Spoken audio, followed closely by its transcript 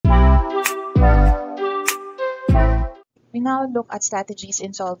now look at strategies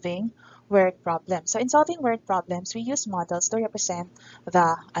in solving word problems. So in solving word problems, we use models to represent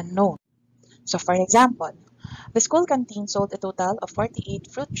the unknown. So for example, the school canteen sold a total of 48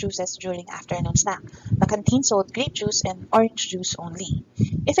 fruit juices during afternoon snack. The canteen sold grape juice and orange juice only.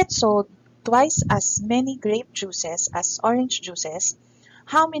 If it sold twice as many grape juices as orange juices,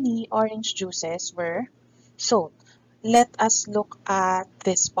 how many orange juices were sold? Let us look at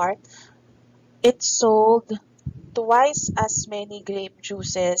this part. It sold twice as many grape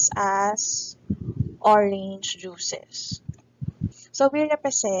juices as orange juices. So we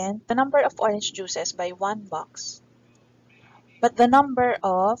represent the number of orange juices by one box, but the number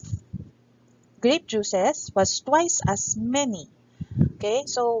of grape juices was twice as many. Okay,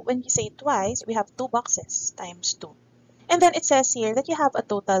 so when you say twice, we have two boxes times 2. And then it says here that you have a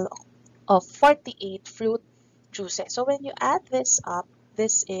total of 48 fruit juices. So when you add this up,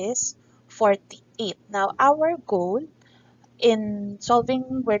 this is 48. Now, our goal in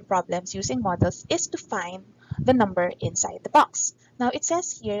solving word problems using models is to find the number inside the box. Now, it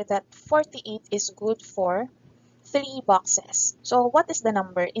says here that 48 is good for 3 boxes. So what is the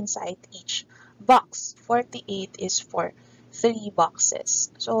number inside each box? 48 is for 3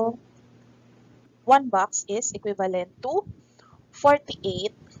 boxes. So one box is equivalent to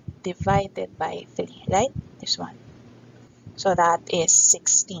 48 divided by 3, right? This one. So that is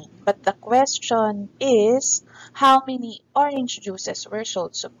 16. But the question is, how many orange juices were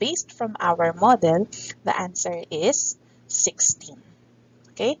sold? So based from our model, the answer is 16.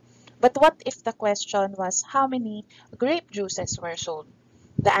 Okay? But what if the question was, how many grape juices were sold?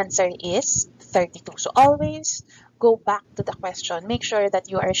 The answer is 32. So always go back to the question. Make sure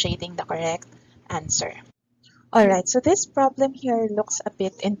that you are shading the correct answer. Alright, so this problem here looks a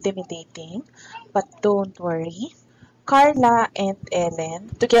bit intimidating, but don't worry. Carla and Ellen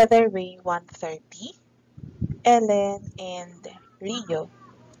together weigh 130. Ellen and Rio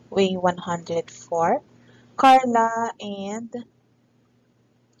weigh 104. Carla and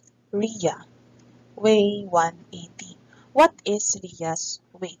Ria weigh 180. What is Ria's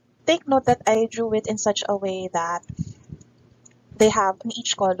weight? Take note that I drew it in such a way that they have in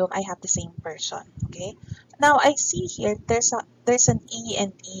each column I have the same person. Okay. Now I see here there's an E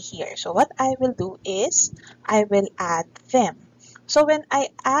and E here. So what I will do is I will add them. So when I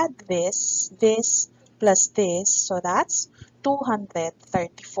add this plus this, so that's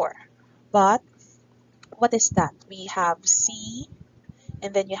 234. But what is that? We have C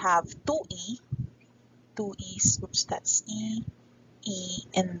and then you have 2E, 2 E's, oops, that's E, E,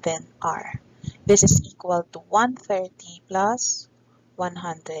 and then R. This is equal to 130 plus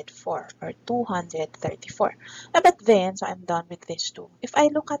 104 or 234. But then, so I'm done with this too. If I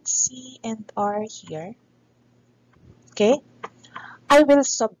look at C and R here, okay, I will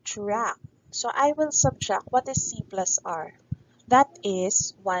subtract. So I will subtract. What is C plus R? That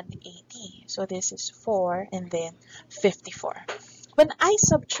is 180. So this is 4 and then 54. When I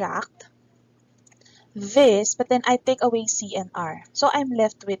subtract this, but then I take away C and R. So I'm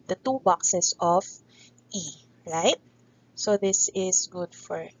left with the two boxes of E, right? So this is good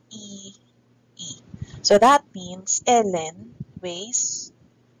for E, E. So that means Ellen weighs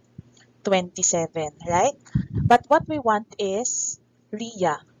 27, right? But what we want is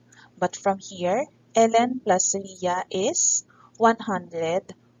Ria. But from here, Ellen plus Ria is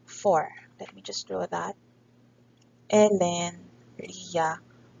 104. Let me just draw that. Ellen, Ria,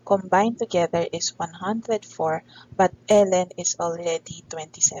 combined together is 104, but Ellen is already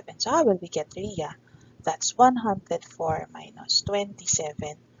 27. So how will we get Ria? That's 104 minus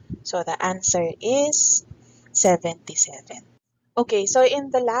 27. So the answer is 77. Okay, so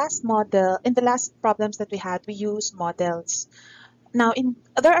in the last problems that we had, we used models. Now,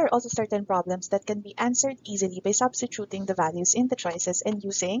 there are also certain problems that can be answered easily by substituting the values in the choices and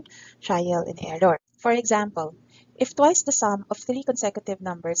using trial and error. For example, if twice the sum of 3 consecutive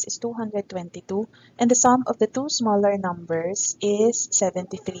numbers is 222 and the sum of the two smaller numbers is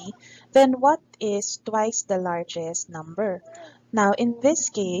 73, then what is twice the largest number? Now, in this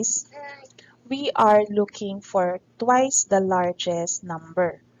case, we are looking for twice the largest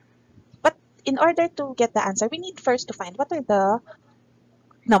number. But in order to get the answer, we need first to find what are the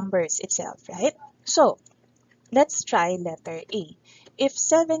numbers itself, right? So, let's try letter A. If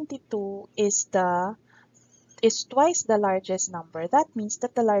 72 is twice the largest number, that means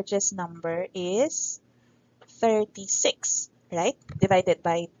that the largest number is 36, right? Divided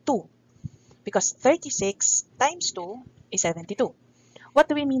by 2. Because 36 times 2 is 72. What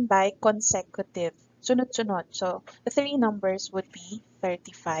do we mean by consecutive? Sunod-sunod. So, the three numbers would be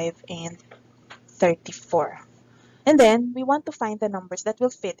 35 and 34. And then we want to find the numbers that will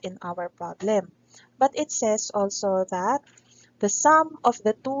fit in our problem. But it says also that the sum of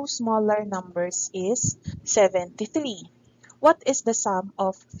the two smaller numbers is 73. What is the sum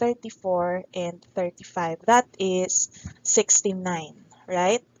of 34 and 35? That is 69,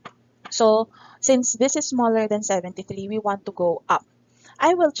 right? So since this is smaller than 73, we want to go up.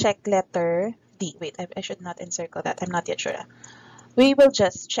 I will check letter D. Wait, I should not encircle that. I'm not yet sure. We will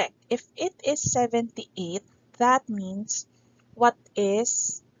just check. If it is 78, that means what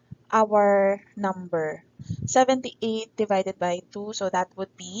is our number? 78 divided by 2, so that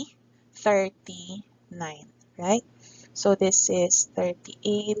would be 39, right? So this is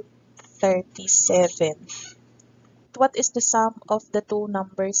 38, 37. What is the sum of the two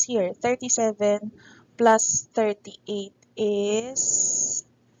numbers here? 37 plus 38 is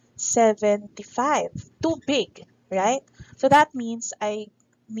 75. Too big, right? So that means I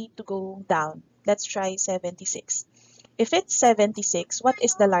need to go down. Let's try 76. If it's 76, what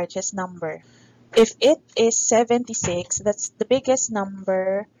is the largest number? If it is 76, that's the biggest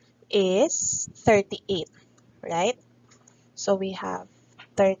number is 38, right? So we have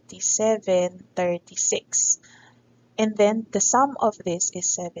 37, 36. And then the sum of this is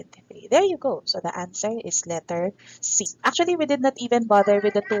 73. There you go. So the answer is letter C. Actually, we did not even bother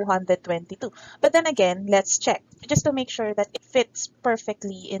with the 222. But then again, let's check just to make sure that it fits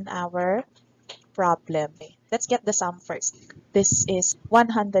perfectly in our problem. Okay, let's get the sum first. This is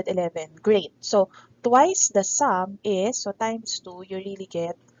 111. Great. So twice the sum is, so times 2, you really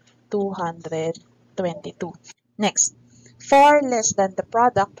get 222. Next, 4 less than the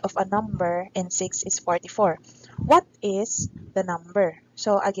product of a number and 6 is 44. What is the number?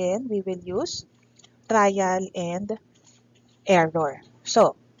 So again, we will use trial and error.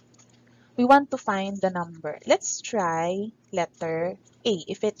 So we want to find the number. Let's try letter A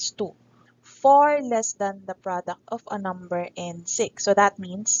if it's 2. 4 less than the product of a number and 6. So that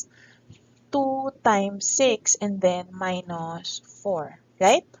means 2 times 6 and then minus 4,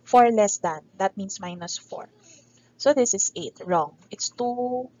 right? 4 less than, that means minus 4. So this is 8. Wrong. It's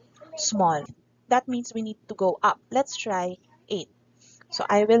too small. That means we need to go up. Let's try 8. So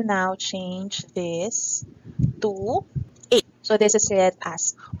I will now change this to 8. So this is read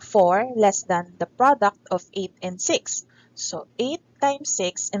as 4 less than the product of 8 and 6. So 8 times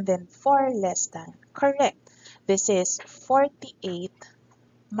 6 and then 4 less than. Correct. This is 48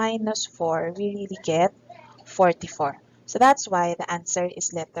 minus 4. We really get 44. So that's why the answer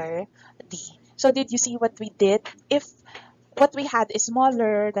is letter D. So did you see what we did? If what we had is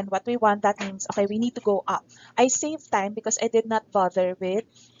smaller than what we want, that means, okay, we need to go up. I saved time because I did not bother with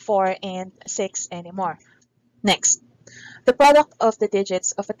 4 and 6 anymore. Next, the product of the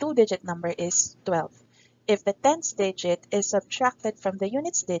digits of a two-digit number is 12. If the tens digit is subtracted from the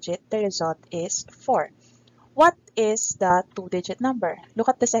units digit, the result is 4. What is the two-digit number? Look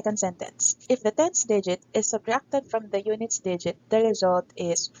at the second sentence. If the tens digit is subtracted from the units digit, the result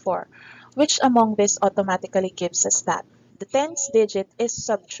is 4. Which among this automatically gives us that? The tens digit is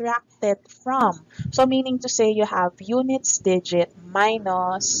subtracted from. So meaning to say you have units digit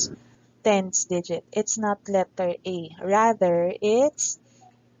minus tens digit. It's not letter A. Rather, it's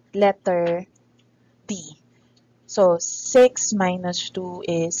letter D. So 6 minus 2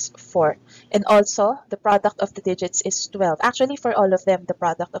 is 4. And also, the product of the digits is 12. Actually, for all of them, the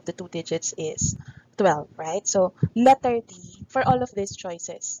product of the two digits is 12, right? So letter D for all of these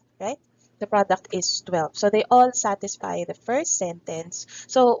choices, right? The product is 12. So they all satisfy the first sentence.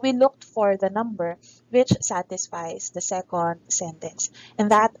 So we looked for the number which satisfies the second sentence. And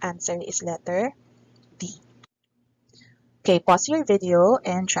that answer is letter D. Okay, pause your video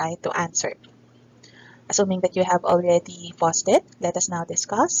and try to answer. Assuming that you have already paused it, let us now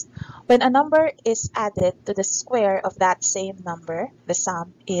discuss. When a number is added to the square of that same number, the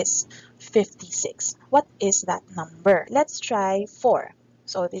sum is 56. What is that number? Let's try 4.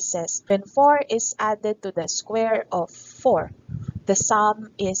 So this says, when 4 is added to the square of 4, the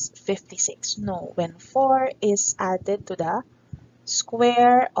sum is 56. No, when 4 is added to the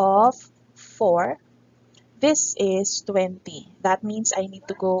square of 4, this is 20. That means I need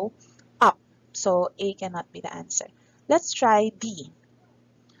to go up. So A cannot be the answer. Let's try D.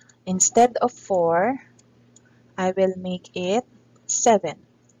 Instead of 4, I will make it 7.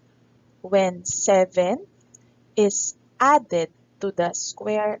 When 7 is added to the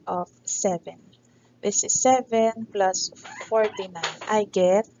square of 7, this is 7 plus 49. I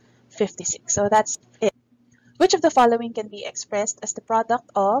get 56. So that's it. Which of the following can be expressed as the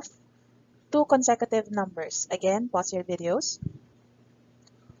product of two consecutive numbers? Again, pause your videos.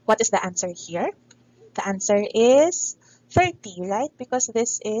 What is the answer here? The answer is 30, right? Because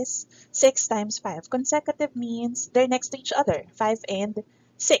this is 6 times 5. Consecutive means they're next to each other, 5 and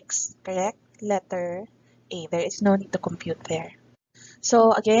 6, correct? Letter A. There is no need to compute there.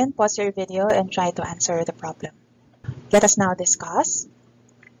 So again, pause your video and try to answer the problem. Let us now discuss.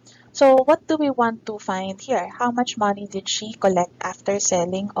 So what do we want to find here? How much money did she collect after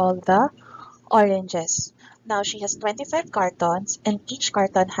selling all the oranges? Now she has 25 cartons and each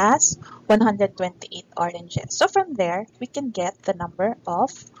carton has 128 oranges. So from there, we can get the number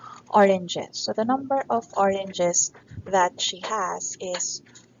of oranges. So the number of oranges that she has is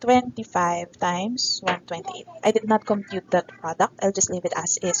 25 times 128. I did not compute that product. I'll just leave it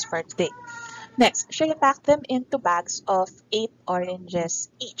as is for today. Next, she packed them into bags of 8 oranges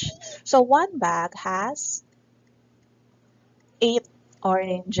each. So one bag has 8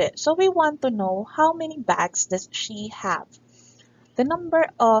 oranges. So we want to know how many bags does she have. The number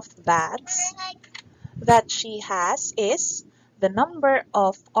of bags that she has is the number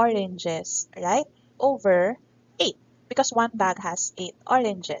of oranges, right, over 8 because one bag has 8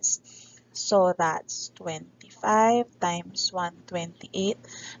 oranges. So that's 25 times 128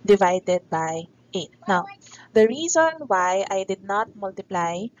 divided by 8. Now, the reason why I did not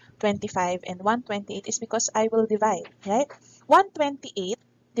multiply 25 and 128 is because I will divide, right? 128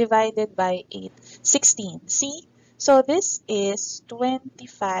 divided by 8, 16. See? So this is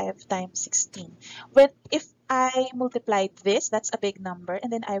 25 times 16. If I multiplied this, that's a big number,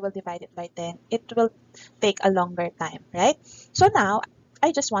 and then I will divide it by 10. It will take a longer time, right? So now,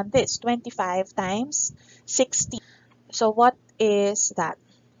 I just want this, 25 times 16. So what is that?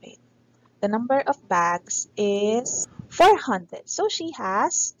 Wait. The number of bags is 400. So she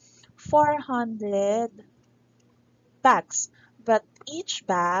has 400 bags. But each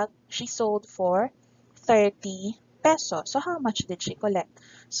bag she sold for 30 pesos. So how much did she collect?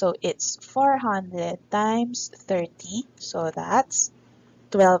 So it's 400 times 30. So that's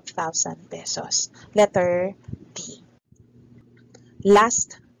 12,000 pesos. Letter D.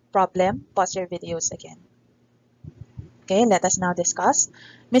 Last problem. Pause your videos again. Okay, let us now discuss.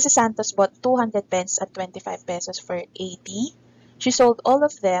 Mrs. Santos bought 200 pens at 25 pesos for 80. She sold all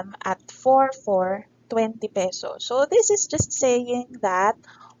of them at 4 for 20 pesos. So this is just saying that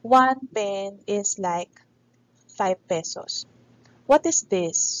one pen is like 5 pesos. What is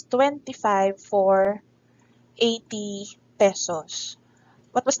this? 25 for 80 pesos.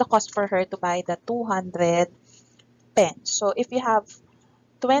 What was the cost for her to buy the 200 pens? So if you have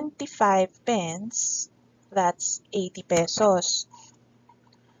 25 pens, that's 80 pesos.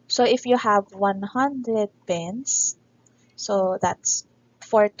 So if you have 100 pens, so that's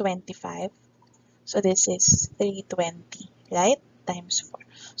 425. So this is 320, right? Times 4.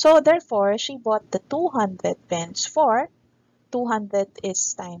 So therefore, she bought the 200 pens for 200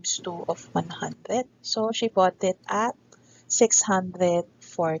 is times 2 of 100. So she bought it at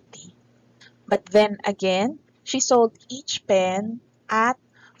 640. But then again, she sold each pen at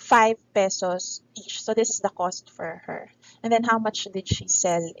 5 pesos each. So this is the cost for her. And then how much did she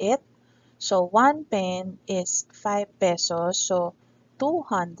sell it? So one pen is 5 pesos. So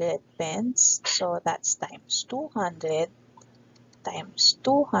 200 pens. So that's times 200 times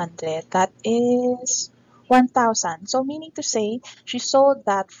 200. That is 1,000. So meaning to say, she sold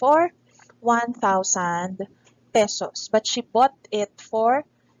that for 1,000 pesos. But she bought it for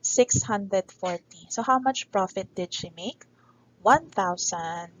 640. So how much profit did she make?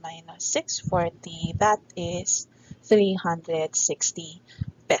 1,000 minus 640, that is 360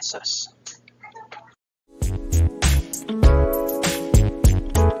 pesos.